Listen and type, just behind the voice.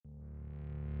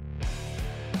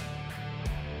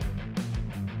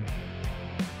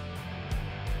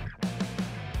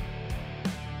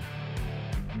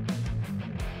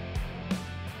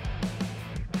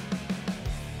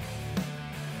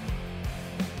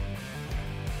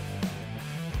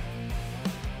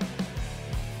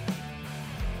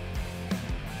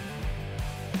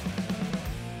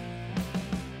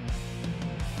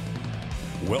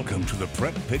Welcome to the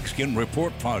Prep Pigskin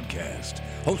Report podcast,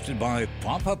 hosted by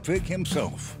Papa Pig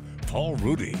himself, Paul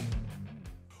Rudy.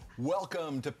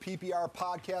 Welcome to PPR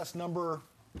podcast number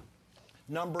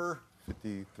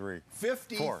 53.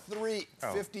 53.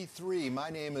 Oh. 53. My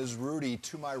name is Rudy.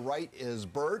 To my right is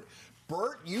Bert.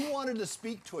 Bert, you wanted to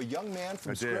speak to a young man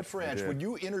from Scripps Ranch. Would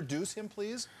you introduce him,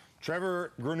 please?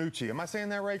 Trevor Granucci. Am I saying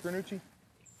that right, Granucci?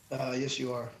 Yes,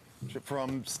 you are.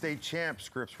 From state champ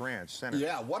Scripps Ranch Center.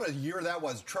 Yeah, what a year that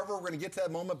was. Trevor, we're going to get to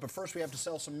that moment, but first we have to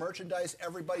sell some merchandise.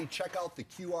 Everybody check out the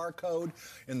QR code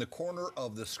in the corner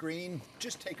of the screen.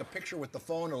 Just take a picture with the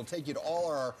phone. It'll take you to all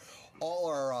our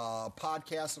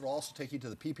podcasts. It'll also take you to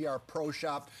the PPR Pro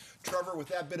Shop. Trevor, with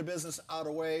that bit of business out of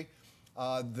the way,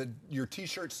 your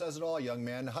T-shirt says it all, young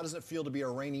man. How does it feel to be a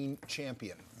reigning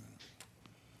champion?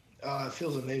 It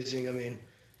feels amazing. I mean,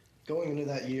 going into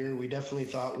that year, we definitely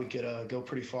thought we could go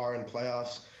pretty far in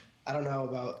playoffs. I don't know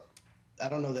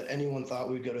that anyone thought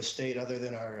we'd go to state other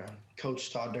than our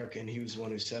coach, Todd Durkin. He was the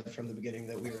one who said from the beginning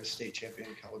that we were a state champion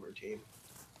caliber team.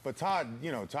 But Todd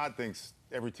thinks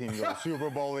every team goes to Super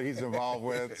Bowl that he's involved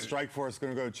with. Strikeforce is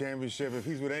going to go to championship. If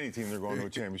he's with any team, they're going to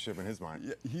a championship in his mind.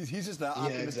 Yeah, he's just an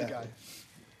optimistic guy.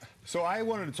 So I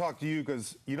wanted to talk to you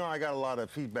because, I got a lot of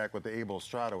feedback with the Abel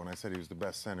Estrada when I said he was the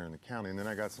best center in the county. And then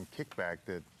I got some kickback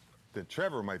that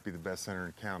Trevor might be the best center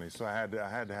in the county. So I had to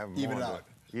have him even on out.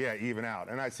 Even out.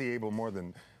 And I see Abel more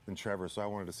than Trevor, so I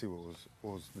wanted to see what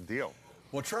was the deal.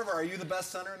 Well, Trevor, are you the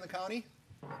best center in the county?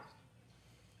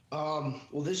 Well,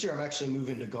 this year I'm actually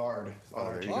moving to guard on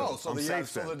our team. Oh, so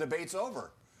the debate's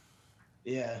over.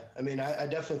 Yeah, I mean, I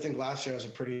definitely think last year I was a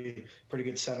pretty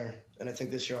good center, and I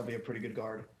think this year I'll be a pretty good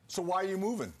guard. So why are you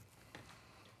moving?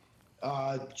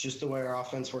 Just the way our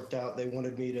offense worked out. They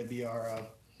wanted me to be our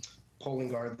polling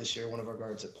guard this year, one of our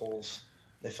guards at polls.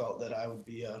 They felt that I would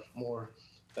be more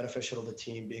beneficial to the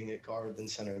team being at guard than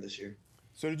center this year.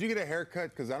 So did you get a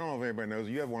haircut? Because I don't know if anybody knows,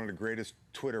 you have one of the greatest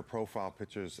Twitter profile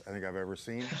pictures I think I've ever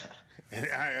seen. And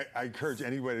I encourage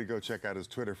anybody to go check out his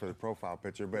Twitter for the profile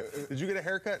picture. But did you get a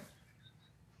haircut?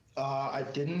 I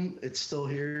didn't. It's still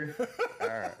here. All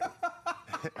right.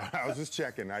 I was just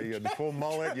checking. You had the full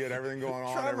mullet. You had everything going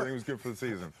on. Trevor, everything was good for the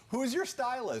season. Who is your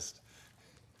stylist?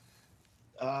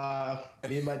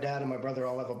 Me and my dad and my brother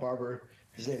all have a barber.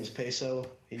 His name is Peso.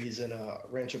 He's in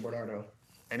Rancho Bernardo.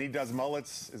 And he does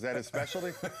mullets. Is that his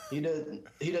specialty? He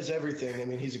does everything. I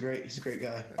mean, he's a great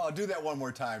guy. Oh, do that one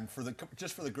more time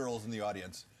just for the girls in the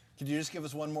audience. Could you just give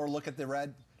us one more look at the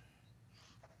red?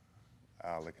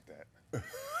 Look at that.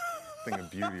 Thing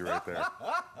of beauty right there.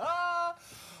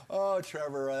 Oh,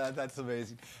 Trevor, that's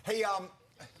amazing. Hey,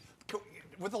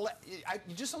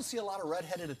 you just don't see a lot of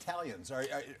redheaded Italians.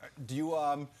 Do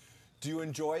you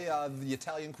enjoy the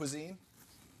Italian cuisine?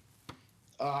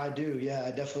 I do, yeah. I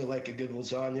definitely like a good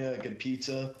lasagna, a good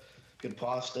pizza, good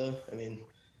pasta. I mean,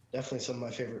 definitely some of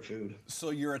my favorite food. So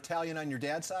you're Italian on your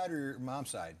dad's side or your mom's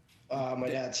side? My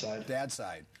dad's side. Dad's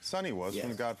side. Sonny was from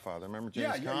The Godfather. Remember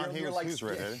James Caan? He was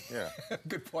redheaded. Yeah.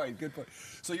 Good point.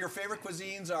 So your favorite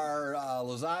cuisines are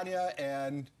lasagna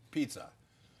and pizza.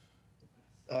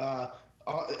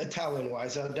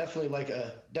 Italian-wise, I definitely like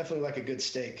a good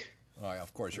steak. Oh, yeah,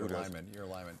 of course, you're a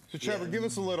lineman. So, Trevor, give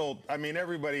us a little. I mean,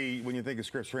 everybody, when you think of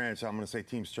Scripps Ranch, I'm going to say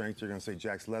team strength. You're going to say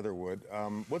Jack's Leatherwood.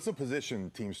 What's the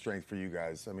position team strength for you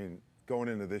guys? I mean, going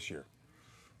into this year.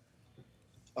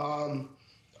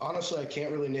 Honestly, I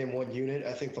can't really name one unit.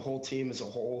 I think the whole team as a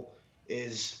whole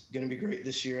is going to be great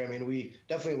this year. I mean, we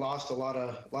definitely lost a lot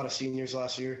of seniors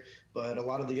last year, but a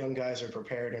lot of the young guys are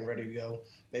prepared and ready to go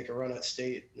make a run at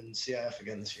state and CIF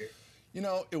again this year.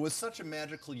 It was such a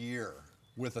magical year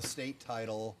with a state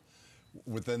title,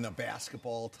 within the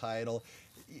basketball title.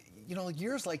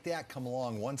 Years like that come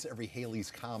along once every Haley's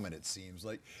Comet, it seems.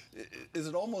 Like, is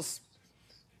it almost...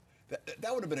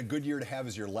 That would have been a good year to have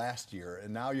as your last year,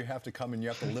 and now you have to come and you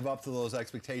have to live up to those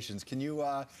expectations. Can you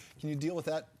deal with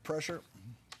that pressure?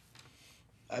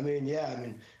 I mean, yeah.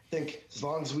 I think as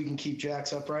long as we can keep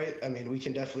Jax upright, we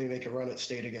can definitely make a run at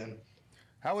state again.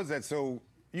 How is that? So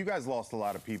you guys lost a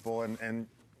lot of people, and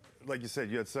like you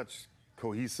said, you had such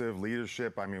cohesive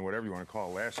leadership. I mean, whatever you want to call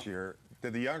it last year.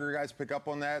 Did the younger guys pick up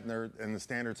on that, and the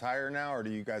standard's higher now, or do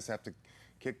you guys have to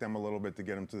kick them a little bit to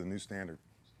get them to the new standard?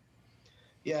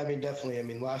 Yeah,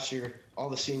 definitely. Last year, all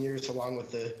the seniors, along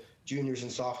with the juniors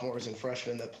and sophomores and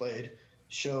freshmen that played,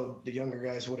 showed the younger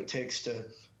guys what it takes to,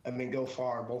 go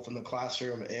far, both in the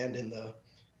classroom and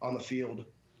on the field.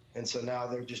 And so now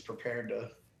they're just prepared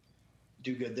to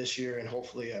do good this year and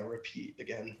hopefully repeat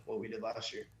again what we did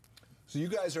last year. So you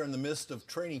guys are in the midst of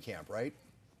training camp, right?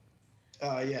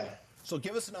 Yeah. So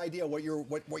give us an idea what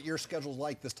your schedule's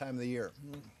like this time of the year.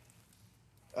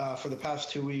 For the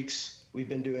past 2 weeks, we've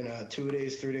been doing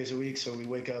 2-a-days, 3 days a week. So we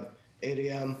wake up 8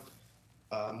 a.m.,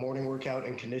 morning workout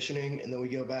and conditioning, and then we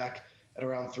go back at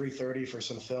around 3:30 for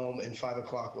some film, and 5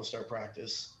 o'clock we'll start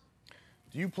practice.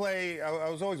 Do you play? I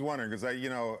was always wondering because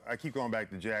I keep going back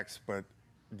to Jax, but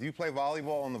do you play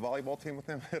volleyball on the volleyball team with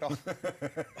him at all?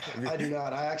 I do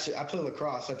not. I play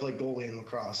lacrosse. I play goalie in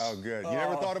lacrosse. Oh, good. You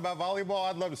never thought about volleyball?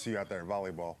 I'd love to see you out there in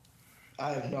volleyball.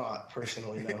 I have not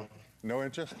personally, no. No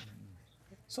interest?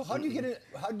 So how do you get it?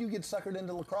 How did you get suckered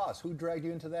into lacrosse? Who dragged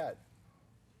you into that?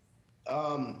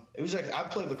 It was like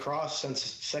I've played lacrosse since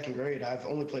 2nd grade. I've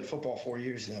only played football 4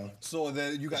 years now. So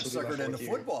then you got This will be my suckered into 4th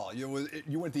year. football.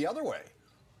 You went the other way.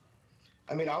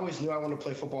 I mean, I always knew I wanted to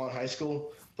play football in high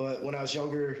school, but when I was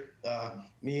younger,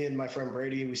 me and my friend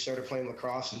Brady, we started playing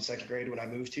lacrosse in 2nd grade when I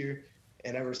moved here,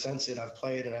 and ever since then I've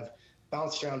played and I've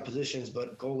bounced around positions,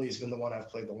 but goalie's been the one I've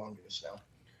played the longest now.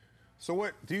 So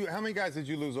how many guys did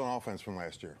you lose on offense from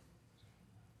last year?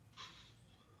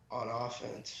 On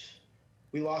offense,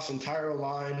 we lost entire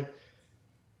line,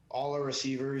 all our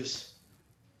receivers,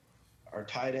 our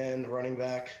tight end, running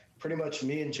back. Pretty much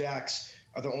me and Jax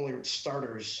are the only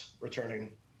starters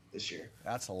returning this year.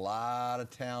 That's a lot of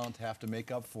talent to have to make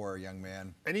up for, young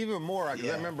man. And even more, because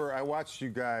Yeah. I remember I watched you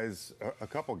guys a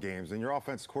couple games, and your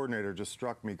offense coordinator just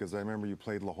struck me because I remember you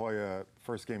played La Jolla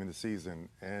first game of the season,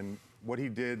 and what he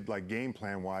did, like game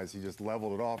plan-wise, he just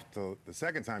leveled it off to the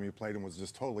second time you played him was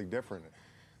just totally different.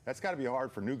 That's got to be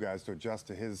hard for new guys to adjust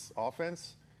to his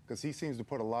offense because he seems to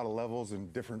put a lot of levels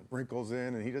and different wrinkles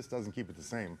in, and he just doesn't keep it the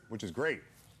same, which is great.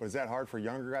 But is that hard for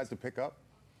younger guys to pick up?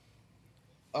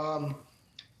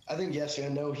 I think yes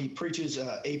and no. He preaches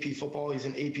AP football. He's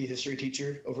an AP history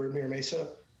teacher over at Mira Mesa,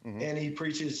 and he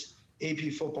preaches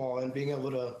AP football and being able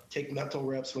to take mental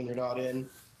reps when you're not in,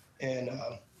 and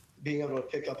being able to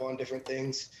pick up on different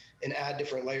things and add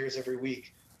different layers every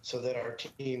week, so that our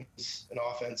teams and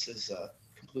offense is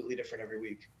completely different every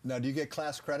week. Now, do you get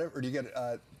class credit, or do you get?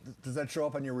 Does that show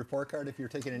up on your report card if you're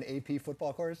taking an AP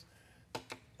football course?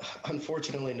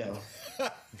 Unfortunately, no.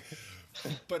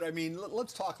 But I mean,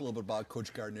 let's talk a little bit about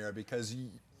Coach Gardner, because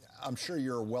I'm sure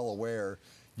you're well aware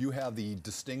you have the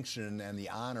distinction and the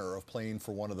honor of playing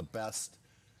for one of the best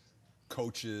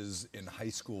coaches in high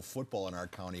school football in our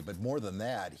county. But more than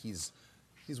that, he's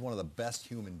one of the best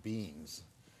human beings.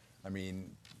 I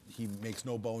mean, he makes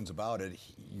no bones about it.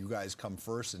 You guys come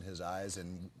first in his eyes,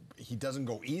 and he doesn't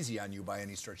go easy on you by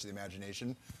any stretch of the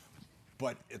imagination.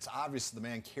 But it's obvious the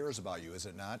man cares about you, is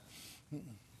it not?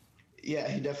 Yeah,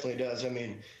 he definitely does. I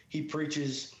mean, he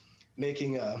preaches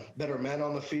making better men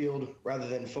on the field rather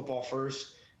than football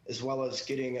first, as well as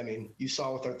getting, I mean, you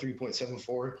saw with our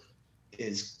 3.74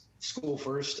 is school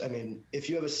first. I mean, if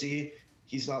you have a C,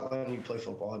 he's not letting you play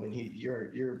football. I mean,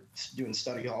 you're doing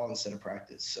study hall instead of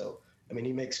practice. So, I mean,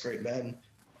 he makes great men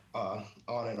on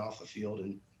and off the field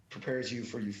and prepares you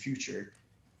for your future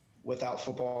without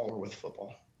football or with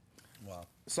football. Wow.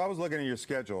 So I was looking at your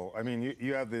schedule. I mean,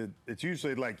 you have it's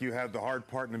usually like you have the hard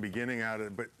part in the beginning out of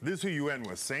it, but this is who you end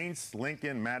with: Saints,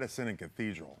 Lincoln, Madison, and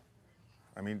Cathedral.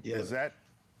 I mean, Yeah.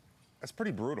 that's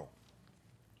pretty brutal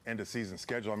end of season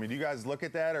schedule. I mean, do you guys look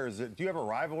at that, or do you have a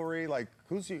rivalry? Like,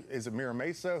 is it Mira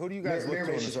Mesa? Who do you guys look Mira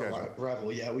to in the Mesa's our schedule?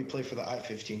 rival. Yeah, we play for the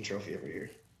I-15 trophy every year.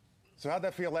 So how'd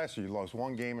that feel last year? You lost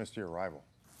one game as to your rival.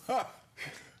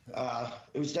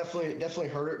 It was definitely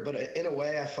hurt, but in a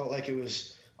way, I felt like it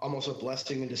was almost a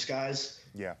blessing in disguise.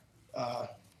 Yeah.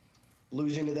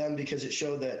 Losing to them, because it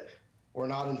showed that we're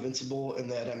not invincible,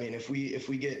 and that, I mean, if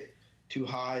we get too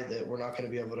high, that we're not going to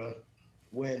be able to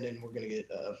win, and we're going to get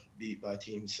beat by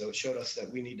teams. So it showed us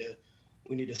that we need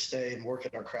to stay and work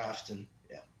at our craft, and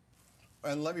yeah.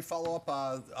 And let me follow up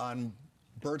on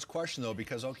Bird's question, though,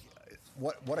 because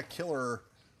what a killer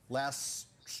last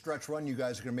stretch run you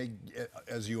guys are going to make,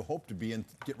 as you hope to be, and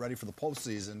get ready for the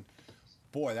postseason.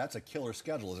 Boy, that's a killer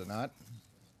schedule, is it not?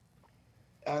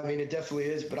 I mean, it definitely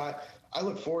is, but I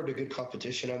look forward to good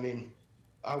competition. I mean,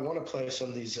 I want to play some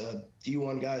of these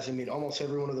D1 guys. I mean, almost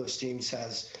every one of those teams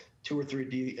has 2 or 3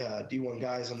 D1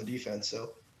 guys on the defense.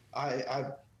 So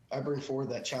I bring forward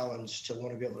that challenge to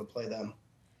want to be able to play them.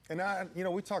 And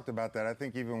we talked about that. I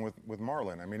think even with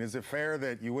Marlin. I mean, is it fair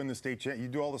that you win the state? You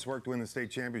do all this work to win the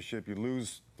state championship. You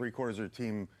lose 3/4 of your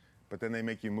team, but then they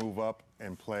make you move up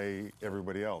and play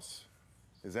everybody else.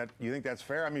 You think that's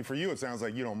fair? I mean, for you, it sounds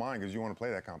like you don't mind because you want to play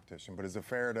that competition. But is it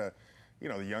fair to,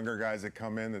 the younger guys that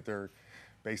come in, that they're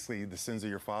basically the sins of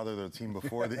your father, the team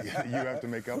before, that you have to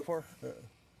make up for?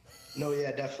 No,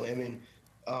 yeah, definitely. I mean,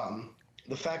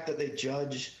 the fact that they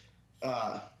judge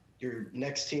your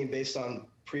next team based on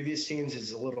previous teams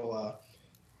is a little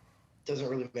doesn't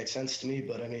really make sense to me.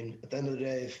 But I mean, at the end of the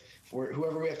day, if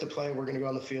whoever we have to play, we're going to go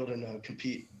on the field and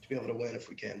compete to be able to win if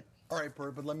we can. All right,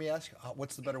 Bert, but let me ask you,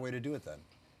 what's the better way to do it then?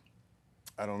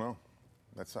 I don't know.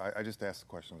 I just ask the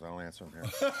questions. I don't answer them here.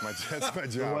 That's my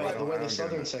job. The way the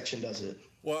Southern section does it.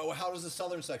 Well, how does the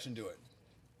Southern section do it?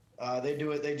 They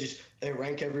do it. They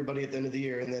rank everybody at the end of the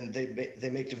year, and then they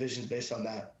make divisions based on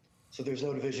that. So there's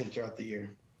no division throughout the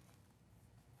year.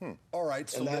 All right,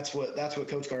 so and that's what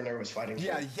Coach Gardner was fighting for.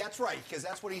 Yeah, that's right, because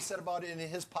that's what he said about it in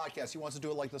his podcast. He wants to do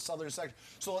it like the Southern section.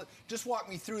 So just walk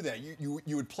me through that. You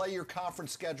would play your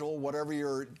conference schedule, whatever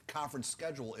your conference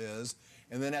schedule is,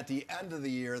 and then at the end of the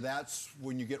year, that's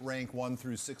when you get rank 1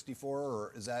 through 64,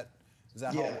 or is that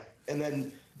how? Yeah, and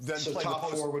then so top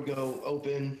 4 would go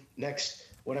open. Next,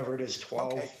 whatever it is,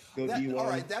 12 go D1. All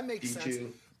right, that makes D2.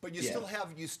 sense. But you still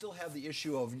have the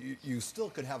issue of you still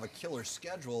could have a killer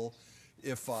schedule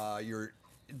if you're,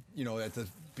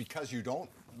 because you don't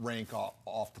rank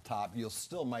off the top, you'll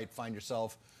still might find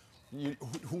yourself.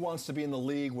 Who wants to be in the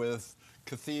league with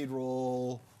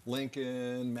Cathedral,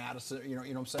 Lincoln, Madison? You know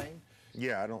what I'm saying?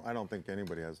 Yeah, I don't think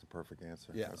anybody has the perfect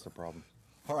answer. Yeah. That's the problem.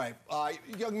 All right,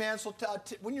 young man. So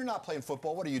when you're not playing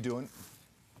football, what are you doing?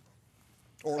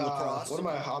 Or lacrosse? One of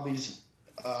my hobbies,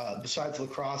 besides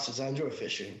lacrosse, is I enjoy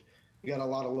fishing. We got a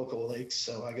lot of local lakes,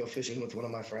 so I go fishing with one of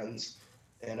my friends,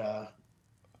 and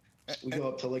we go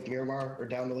up to Lake Miramar or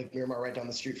down to Lake Miramar, right down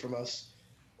the street from us,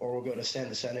 or we'll go to San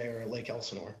Vicente or Lake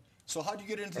Elsinore. So how'd you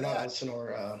get into or that? Not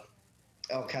Elsinore,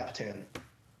 El Capitan.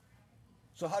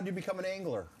 So how'd you become an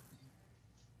angler?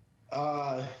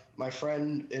 My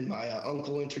friend and my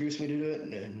uncle introduced me to it,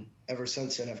 and ever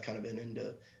since then I've kind of been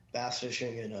into bass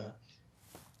fishing and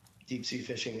deep sea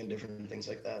fishing and different things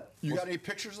like that. You got any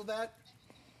pictures of that?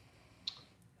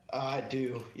 I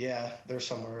do, yeah. They're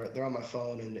somewhere. They're on my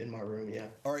phone and in my room, yeah.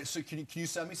 All right, so can you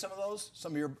send me some of those?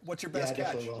 What's your best catch?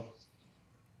 catch? Yeah, definitely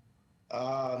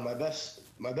will.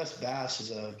 My best bass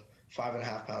is a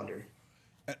 5.5 pounder.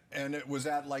 And was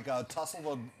that like a tussle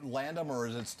to land them, or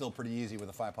is it still pretty easy with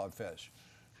a 5-pound fish?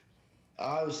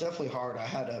 It was definitely hard. I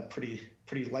had a pretty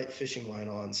light fishing line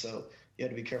on, so you had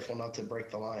to be careful not to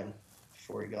break the line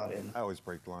before he got in. I always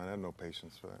break the line. I have no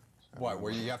patience for that. Why?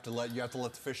 Where you have to let the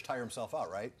fish tire himself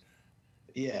out, right?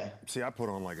 Yeah. See, I put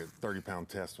on like a 30-pound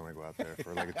test when I go out there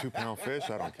for like a 2-pound fish.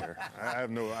 I don't care. I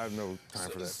have no time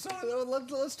for that. So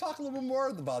let's talk a little bit more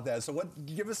about that. So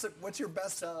what's your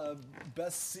best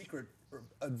secret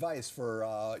advice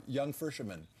for young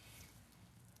fishermen?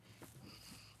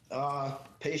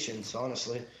 Patience,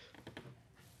 honestly. I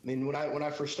mean, when I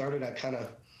first started, I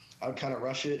would kind of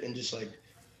rush it and just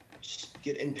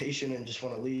get impatient and just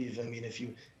want to leave. I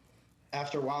mean,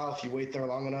 after a while, if you wait there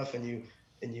long enough and you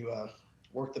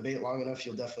work the bait long enough,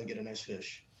 you'll definitely get a nice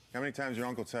fish. How many times your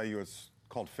uncle tell you it's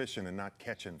called fishing and not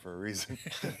catching for a reason?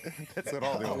 That's what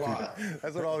all the old people.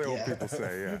 That's what all the old people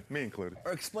say. Yeah, me included.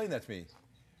 Or explain that to me.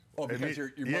 Oh, because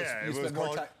you spend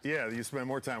more time. Yeah, you spend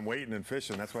more time waiting than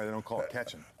fishing. That's why they don't call it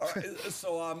catching. All right,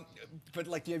 so, but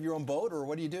do you have your own boat, or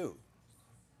what do you do?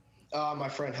 My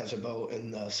friend has a boat,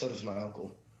 and so does my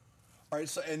uncle. All right,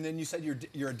 so and then you said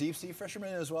you're a deep sea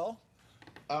fisherman as well.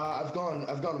 I've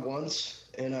gone once,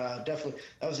 and that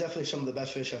was definitely some of the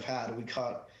best fish I've had. We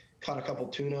caught a couple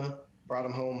tuna, brought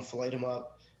them home, filleted them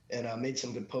up, and made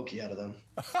some good poke out of them.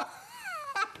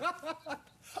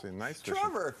 See, nice fishing.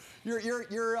 Trevor,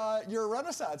 you're a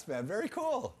Renaissance man. Very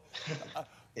cool.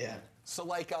 Yeah. So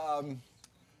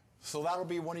so that'll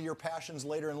be one of your passions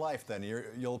later in life. Then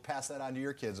you'll pass that on to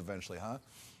your kids eventually, huh?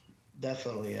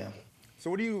 Definitely, yeah. So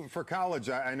what do you for college?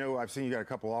 I know I've seen you got a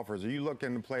couple offers. Are you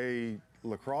looking to play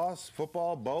lacrosse,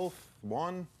 football, both,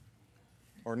 one,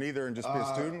 or neither, and just be a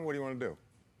student? What do you want to do?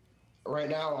 Right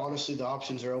now, honestly, the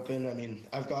options are open. I mean,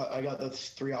 I got those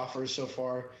 3 offers so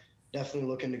far. Definitely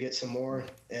looking to get some more.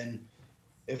 And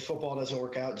if football doesn't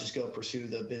work out, just go pursue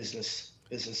the business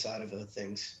side of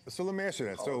things. So let me ask you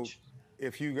that. College. So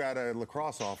if you got a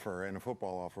lacrosse offer and a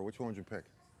football offer, which one would you pick?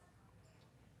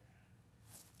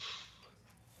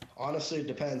 Honestly, it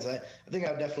depends. I think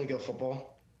I'd definitely go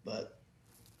football, but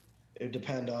it would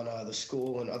depend on the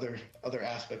school and other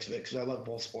aspects of it, because I love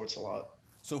both sports a lot.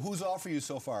 So who's offered you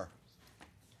so far?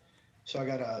 So I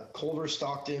got Culver,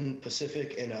 Stockton,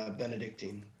 Pacific, and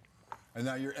Benedictine. And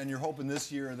now you're hoping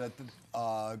this year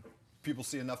that people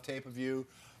see enough tape of you.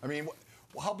 I mean,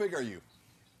 how big are you?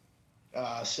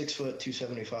 6 foot,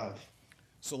 275.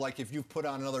 So like if you put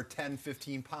on another 10,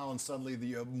 15 pounds, suddenly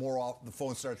the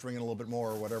phone starts ringing a little bit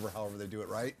more, or whatever, however they do it,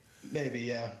 right? Maybe,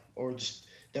 yeah. Or just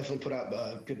definitely put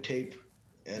out good tape.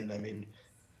 And I mean,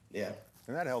 yeah.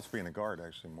 And that helps being a guard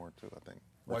actually more too, I think.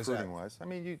 Why is that? Recruiting wise. I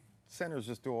mean, centers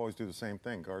just always do the same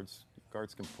thing. Guards,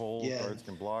 Guards can pull, Yeah. guards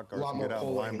can block, A guards lot can more get out.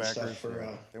 pulling and Linebackers, stuff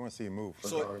for, they want to see you move.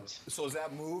 guards. So is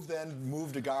that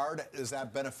move to guard, is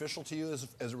that beneficial to you as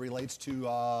it relates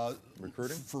to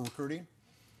Recruiting? For recruiting?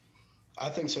 I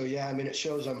think so, yeah. I mean, it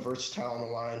shows I'm versatile on the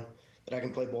line, that I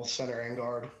can play both center and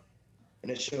guard.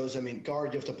 And it shows, I mean,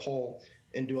 guard, you have to pull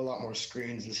and do a lot more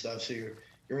screens and stuff, so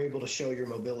you're able to show your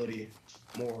mobility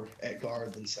more at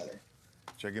guard than center.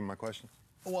 Should I give him my question?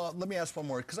 Well, let me ask one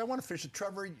more, because I want to finish it.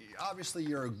 Trevor, obviously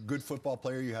you're a good football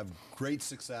player. You have great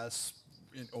success,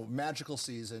 magical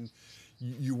season.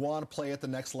 You want to play at the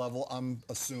next level, I'm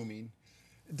assuming.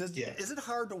 Yeah. Is it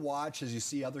hard to watch as you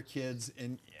see other kids,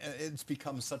 and it's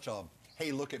become such a,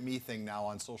 hey, look at me thing now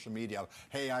on social media.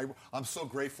 Hey, I'm so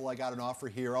grateful I got an offer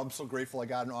here. I'm so grateful I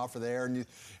got an offer there.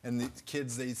 And the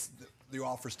kids, the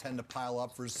offers tend to pile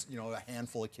up for a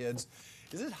handful of kids.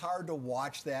 Is it hard to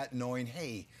watch that knowing,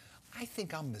 hey, I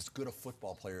think I'm as good a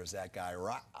football player as that guy,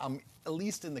 or I'm at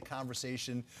least in the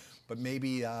conversation, but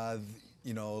maybe,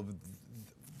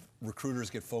 recruiters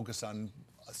get focused on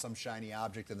some shiny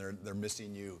object and they're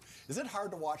missing you. Is it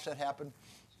hard to watch that happen?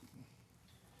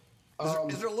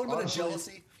 Is there a little bit of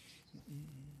jealousy?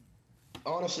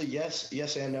 Honestly,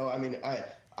 yes and no. I mean,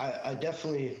 I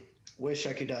definitely wish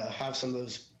I could have some of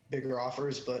those bigger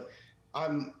offers, but I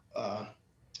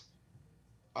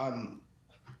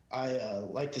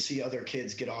like to see other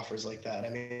kids get offers like that. I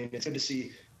mean, it's good to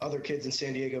see other kids in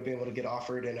San Diego being able to get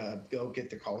offered and go get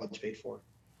their college paid for.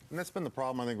 And that's been the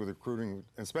problem, I think, with recruiting,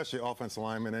 especially offensive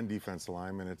linemen and defensive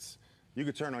linemen. It's you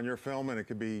could turn on your film and it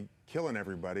could be killing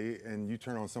everybody, and you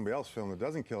turn on somebody else's film that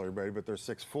doesn't kill everybody, but they're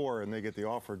 6'4" and they get the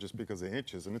offer just because of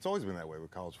inches. And it's always been that way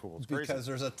with college football. It's crazy.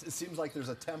 Because it seems like there's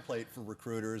a template for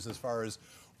recruiters as far as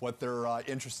what they're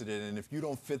interested in, and if you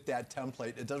don't fit that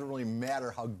template, it doesn't really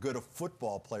matter how good a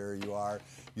football player you are.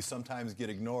 You sometimes get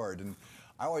ignored, and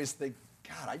I always think,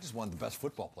 God, I just want the best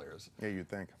football players. Yeah, you'd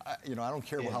think. I don't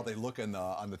care about how they look on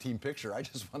the team picture. I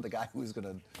just want the guy who's going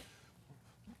to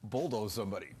bulldoze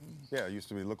somebody. Yeah, it used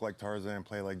to be look like Tarzan,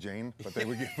 play like Jane, but they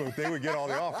would get all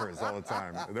the offers all the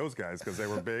time. Those guys, because they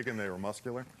were big and they were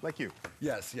muscular, like you.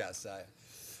 Yes.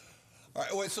 All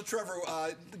right, wait, so Trevor,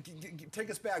 take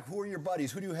us back. Who are your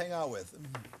buddies? Who do you hang out with?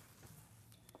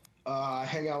 I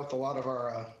hang out with a lot of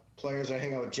our players. I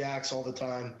hang out with Jax all the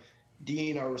time.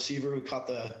 Dean, our receiver who caught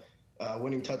the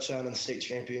winning touchdown in the state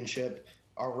championship.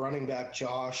 Our running back,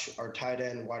 Josh. Our tight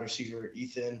end, wide receiver,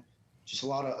 Ethan. Just a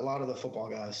lot of the football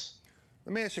guys.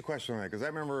 Let me ask you a question on that, because I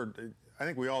remember, I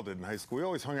think we all did in high school. We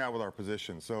always hung out with our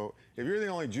position. So if you're the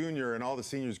only junior and all the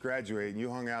seniors graduate and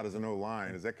you hung out as an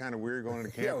O-line, is that kind of weird going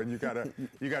to camp and you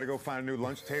gotta go find a new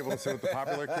lunch table to sit with the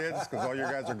popular kids because all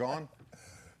your guys are gone?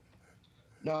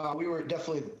 No, we were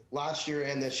definitely last year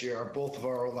and this year. Both of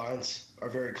our O-lines are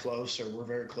very close, or we're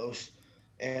very close,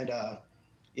 and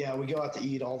yeah, we go out to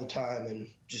eat all the time and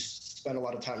just spend a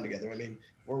lot of time together. I mean,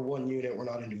 we're one unit. We're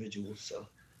not individuals, so.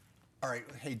 All right,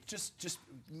 hey, just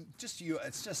you.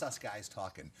 It's just us guys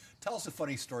talking. Tell us a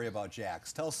funny story about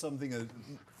Jax. Tell us something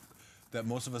that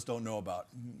most of us don't know about.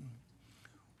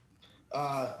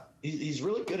 He's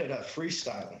really good at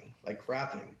freestyling, like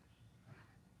rapping.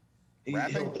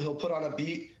 Rapping? He'll put on a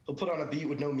beat. He'll put on a beat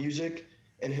with no music,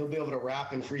 and he'll be able to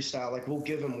rap and freestyle. Like, we'll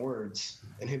give him words,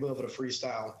 and he'll be able to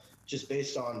freestyle just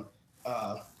based on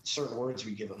certain words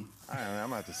we give him. I don't know, I'm going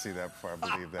to have to see that before I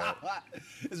believe that.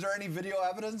 Is there any video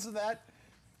evidence of that?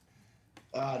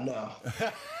 No.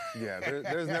 Yeah,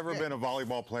 there's never been a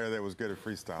volleyball player that was good at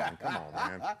freestyling. Come on,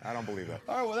 man. I don't believe that.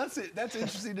 All right, well, that's it. That's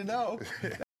interesting to know.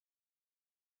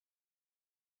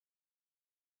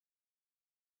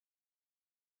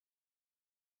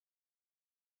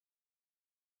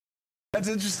 That's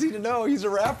interesting to know. He's a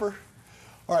rapper.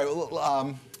 All right,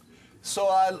 well,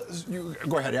 you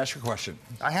go ahead, ask your question.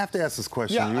 I have to ask this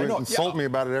question. Yeah, I You know. insult me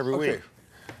about it every Okay. week.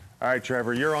 All right,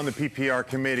 Trevor, you're on the PPR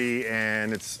committee,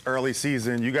 and it's early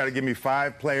season. You got to give me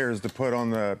 5 players to put on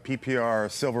the PPR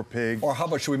Silver Pig. Or how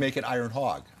about should we make it Iron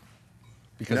Hog?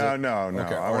 Because No.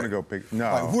 Okay, I all want to right. go pick. No.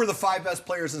 All right, who are the 5 best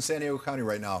players in San Diego County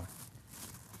right now?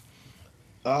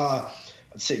 I'd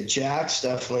say Jax,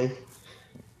 definitely.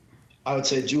 I would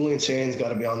say Julian Sain's got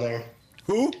to be on there.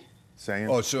 Who? Saying.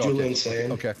 Oh, sure. Julian Okay.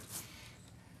 Sain. Okay.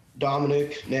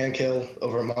 Dominic Nankill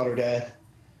over at Mater Dei.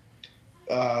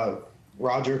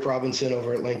 Roderick Robinson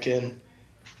over at Lincoln.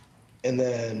 And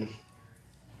then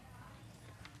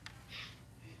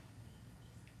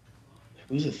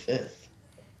who's the 5th?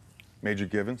 Major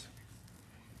Givens.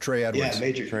 Trey Edwards. Yeah,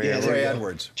 Major. Trey yeah, Edwards. there you Trey go.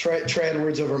 Edwards. Trey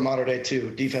Edwards over at Mater Dei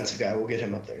too. Defensive guy. We'll get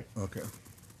him up there. Okay.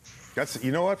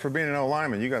 You know what? For being an O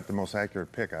lineman, you got the most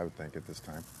accurate pick, I would think, at this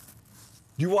time.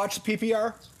 You watch the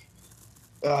PPR?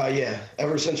 Yeah,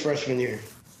 ever since freshman year.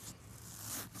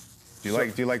 Do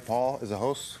you like Paul as a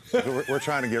host? We're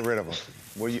trying to get rid of him.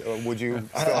 Would you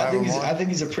still have him on? I think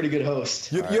he's a pretty good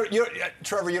host.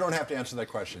 Trevor, you don't have to answer that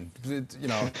question. You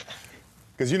know.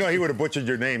 Because he would have butchered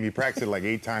your name. He practiced it like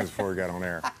 8 times before he got on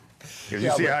air. Because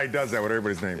you see how he does that with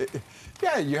everybody's name.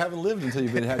 Yeah, you haven't lived until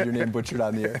you've had your name butchered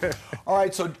on the air. All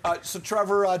right, so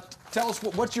Trevor, tell us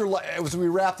what's your life, as we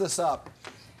wrap this up,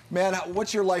 man,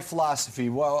 what's your life philosophy?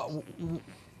 Well,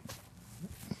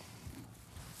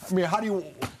 I mean,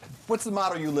 what's the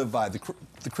motto you live by, the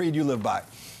creed you live by?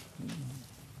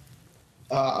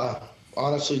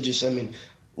 Honestly, just,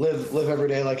 live every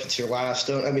day like it's your last.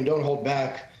 Don't hold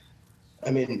back.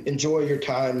 Enjoy your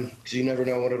time, because you never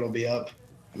know when it'll be up.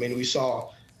 We saw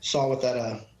with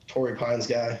that Torrey Pines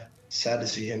guy. Sad to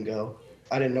see him go.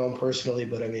 I didn't know him personally,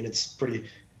 but it's pretty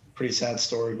sad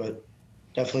story. But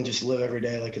definitely just live every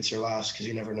day like it's your last, because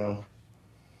you never know.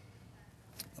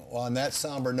 Well, on that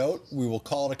somber note, we will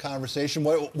call it a conversation.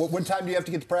 What time do you have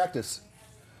to get to practice?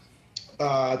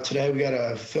 Today we got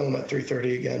to film at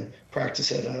 3:30 again.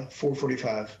 Practice at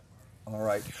 4:45. All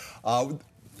right,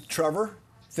 Trevor,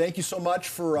 thank you so much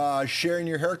for sharing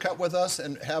your haircut with us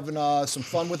and having some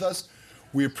fun with us.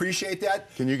 We appreciate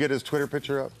that. Can you get his Twitter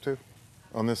picture up too,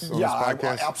 on this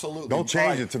podcast? Absolutely. Don't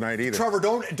change it tonight either. Trevor,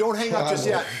 don't hang up just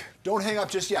yet. Don't hang up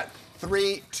just yet.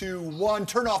 3, 2, 1.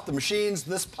 Turn off the machines.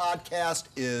 This podcast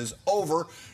is over.